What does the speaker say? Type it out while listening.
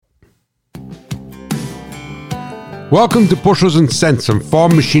Welcome to Bushels and Cents on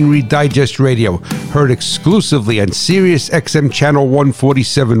Farm Machinery Digest Radio, heard exclusively on Sirius XM Channel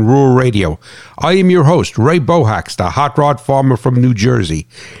 147 Rural Radio. I am your host, Ray Bohax, the hot rod farmer from New Jersey.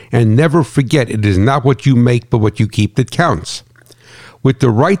 And never forget, it is not what you make, but what you keep that counts. With the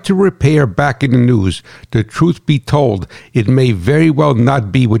right to repair back in the news, the truth be told, it may very well not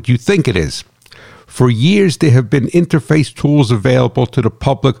be what you think it is. For years, there have been interface tools available to the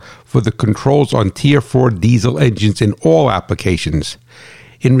public for the controls on Tier 4 diesel engines in all applications.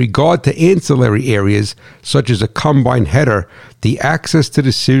 In regard to ancillary areas, such as a combine header, the access to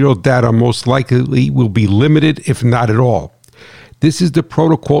the serial data most likely will be limited, if not at all. This is the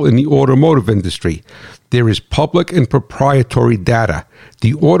protocol in the automotive industry. There is public and proprietary data.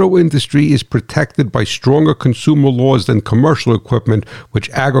 The auto industry is protected by stronger consumer laws than commercial equipment, which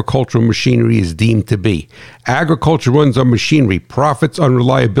agricultural machinery is deemed to be. Agriculture runs on machinery, profits on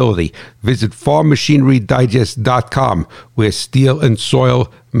reliability. Visit farmmachinerydigest.com, where steel and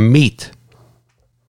soil meet.